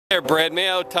There, Brad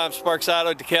Mayo, Tom Sparks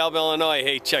Auto, DeKalb, Illinois.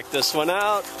 Hey, check this one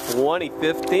out.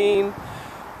 2015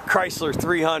 Chrysler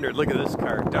 300. Look at this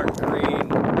car, dark green,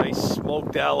 nice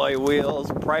smoked alloy wheels,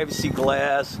 privacy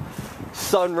glass,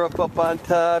 sunroof up on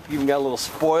top. You even got a little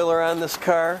spoiler on this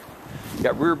car. You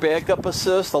got rear backup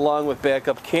assist along with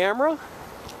backup camera.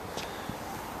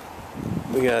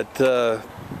 We got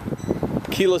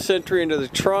keyless entry into the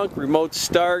trunk, remote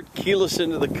start, keyless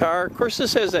into the car. Of course,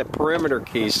 this has that perimeter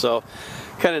key, so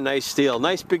kind of nice deal.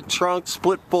 Nice big trunk,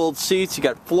 split fold seats. You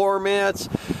got floor mats,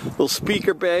 little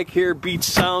speaker back here, Beats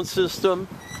sound system.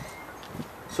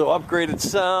 So upgraded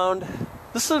sound.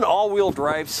 This is an all-wheel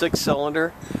drive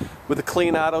 6-cylinder with a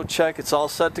clean auto check. It's all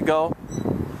set to go.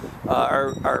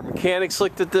 Our mechanics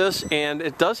looked at this, and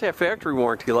it does have factory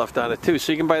warranty left on it too,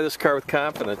 so you can buy this car with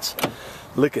confidence.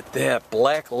 Look at that,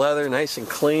 black leather, nice and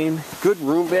clean. Good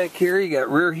room back here. You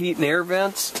got rear heat and air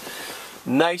vents.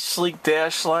 Nice sleek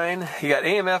dash line. You got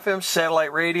AM, FM,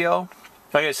 satellite radio.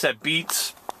 Like I said,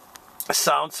 Beats,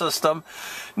 sound system,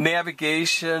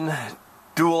 navigation,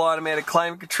 dual automatic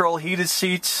climate control, heated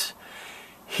seats,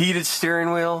 heated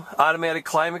steering wheel, automatic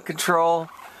climate control.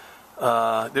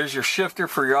 There's your shifter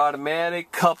for your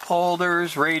automatic, cup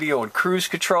holders, radio and cruise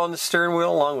control on the steering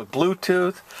wheel along with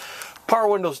Bluetooth. Power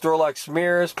windows, door locks,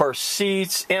 mirrors, power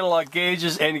seats, analog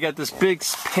gauges, and you got this big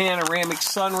panoramic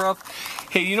sunroof.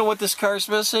 Hey, you know what this car's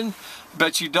missing?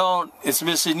 Bet you don't. It's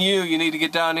missing you. You need to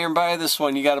get down here and buy this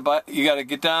one. You gotta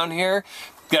get down here.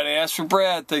 You gotta ask for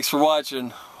Brad. Thanks for watching.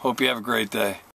 Hope you have a great day.